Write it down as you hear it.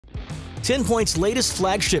TenPoint's latest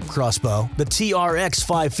flagship crossbow, the TRX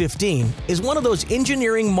 515, is one of those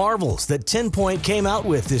engineering marvels that TenPoint came out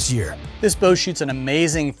with this year. This bow shoots an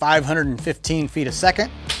amazing 515 feet a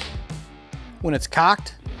second. When it's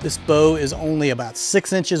cocked, this bow is only about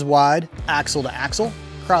 6 inches wide, axle to axle.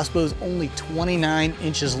 Crossbow's only 29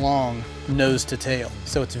 inches long, nose to tail.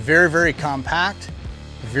 So it's very, very compact,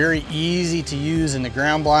 very easy to use in the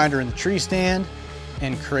ground blind or in the tree stand,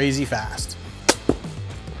 and crazy fast.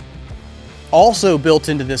 Also built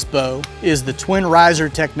into this bow is the twin riser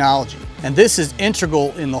technology, and this is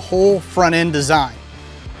integral in the whole front end design.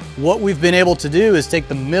 What we've been able to do is take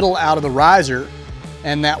the middle out of the riser,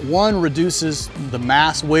 and that one reduces the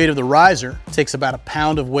mass weight of the riser, takes about 1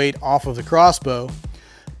 pound of weight off of the crossbow,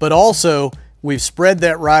 but also we've spread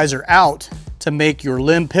that riser out to make your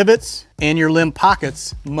limb pivots and your limb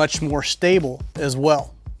pockets much more stable as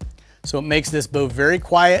well. So it makes this bow very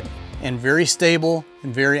quiet and very stable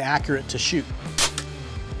and very accurate to shoot.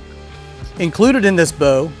 Included in this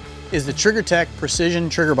bow is the TriggerTech Precision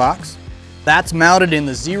Trigger Box. That's mounted in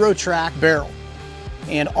the zero track barrel.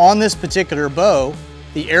 And on this particular bow,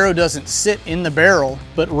 the arrow doesn't sit in the barrel,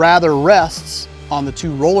 but rather rests on the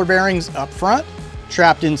 2 roller bearings up front,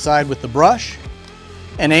 trapped inside with the brush,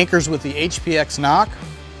 and anchors with the HPX knock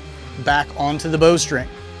back onto the bowstring.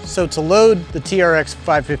 So to load the TRX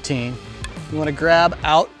 515, you want to grab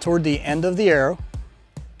out toward the end of the arrow,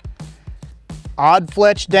 odd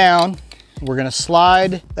fletch down. We're going to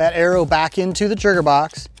slide that arrow back into the trigger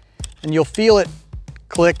box, and you'll feel it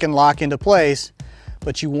click and lock into place,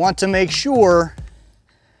 but you want to make sure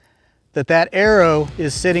that that arrow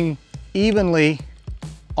is sitting evenly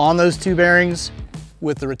on those 2 bearings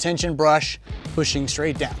with the retention brush pushing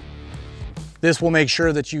straight down. This will make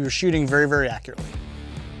sure that you're shooting very, very accurately.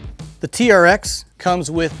 The TRX comes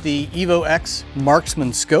with the Evo X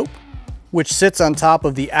Marksman scope, which sits on top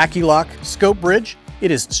of the AccuLock scope bridge. It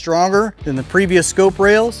is stronger than the previous scope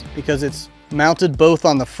rails because it's mounted both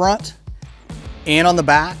on the front and on the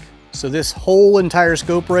back. So this whole entire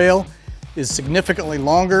scope rail is significantly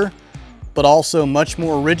longer, but also much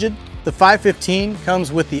more rigid. The 515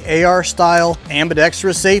 comes with the AR style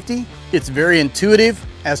ambidextrous safety. It's very intuitive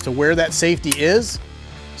as to where that safety is,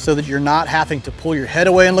 so that you're not having to pull your head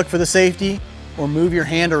away and look for the safety or move your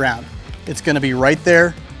hand around. It's going to be right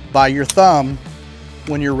there by your thumb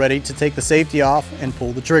when you're ready to take the safety off and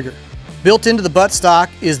pull the trigger. Built into the buttstock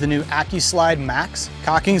is the new AccuSlide Max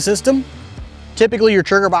cocking system. Typically your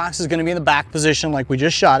trigger box is going to be in the back position like we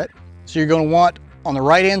just shot it. So you're going to want, on the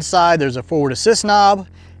right hand side, there's a forward assist knob,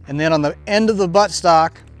 and then on the end of the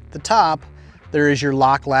buttstock, the top, there is your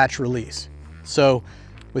lock latch release. So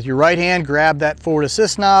with your right hand, grab that forward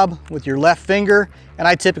assist knob with your left finger, and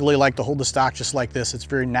I typically like to hold the stock just like this. It's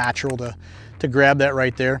very natural to grab that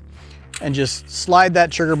right there, and just slide that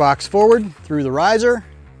trigger box forward through the riser.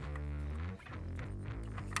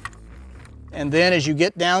 And then as you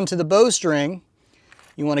get down to the bowstring,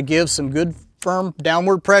 you want to give some good firm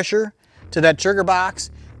downward pressure to that trigger box.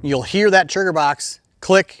 You'll hear that trigger box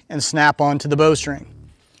click and snap onto the bowstring.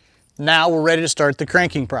 Now we're ready to start the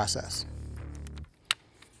cranking process.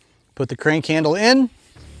 Put the crank handle in.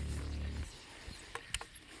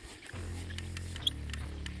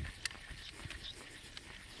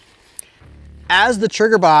 As the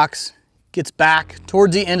trigger box gets back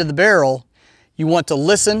towards the end of the barrel, you want to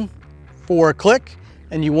listen for a click,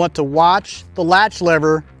 and you want to watch the latch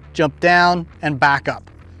lever jump down and back up.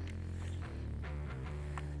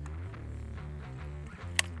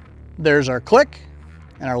 There's our click,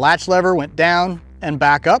 and our latch lever went down and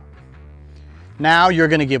back up. Now you're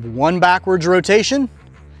going to give 1 backwards rotation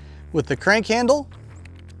with the crank handle.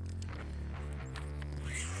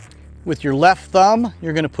 With your left thumb,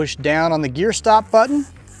 you're going to push down on the gear stop button.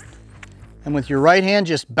 And with your right hand,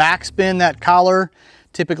 just backspin that collar.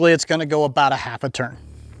 Typically it's going to go about 1/2 turn.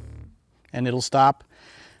 And it'll stop.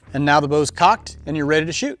 And now the bow's cocked and you're ready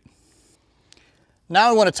to shoot. Now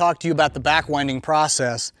I want to talk to you about the back winding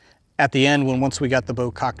process at the end once we got the bow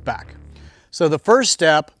cocked back. So the first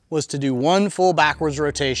step was to do 1 full backwards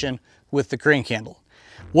rotation with the crank handle.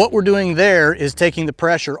 What we're doing there is taking the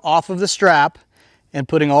pressure off of the strap and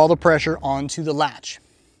putting all the pressure onto the latch.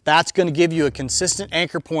 That's going to give you a consistent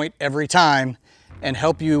anchor point every time and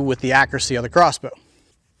help you with the accuracy of the crossbow.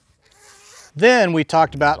 Then we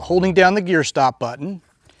talked about holding down the gear stop button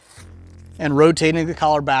and rotating the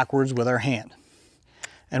collar backwards with our hand.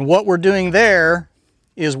 And what we're doing there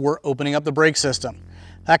is we're opening up the brake system.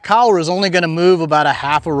 That collar is only going to move about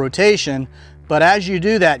 1/2 rotation, but as you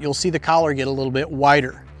do that, you'll see the collar get a little bit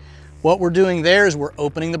wider. What we're doing there is we're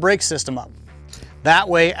opening the brake system up. That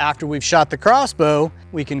way, after we've shot the crossbow,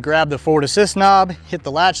 we can grab the forward assist knob, hit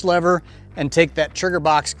the latch lever, and take that trigger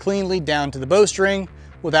box cleanly down to the bowstring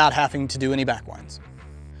without having to do any backwinds.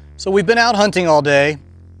 So we've been out hunting all day,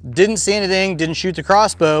 didn't see anything, didn't shoot the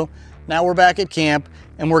crossbow. Now we're back at camp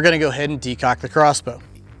and we're gonna go ahead and decock the crossbow.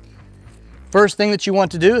 First thing that you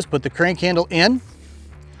want to do is put the crank handle in.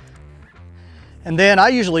 And then I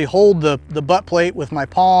usually hold the butt plate with my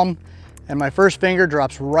palm and my first finger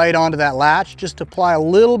drops right onto that latch just to apply a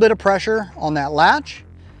little bit of pressure on that latch.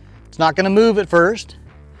 It's not gonna move at first.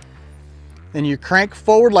 Then you crank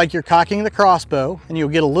forward like you're cocking the crossbow and you'll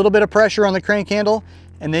get a little bit of pressure on the crank handle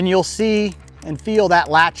and then you'll see and feel that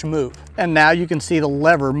latch move. And now you can see the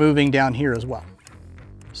lever moving down here as well.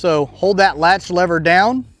 So hold that latch lever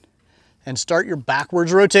down and start your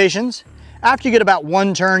backwards rotations. After you get about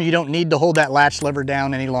one turn, you don't need to hold that latch lever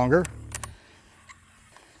down any longer.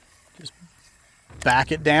 Just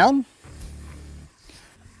back it down.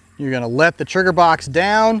 You're gonna let the trigger box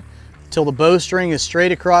down until the bowstring is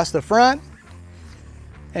straight across the front.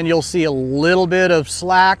 And you'll see a little bit of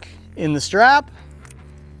slack in the strap.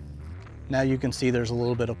 Now you can see there's a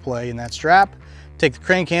little bit of play in that strap. Take the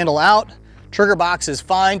crank handle out. Trigger box is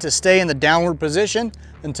fine to stay in the downward position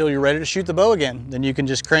until you're ready to shoot the bow again. Then you can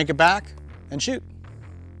just crank it back and shoot.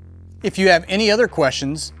 If you have any other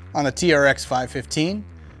questions on the TRX 515,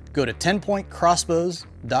 go to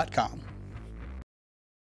TenPointCrossbows.com.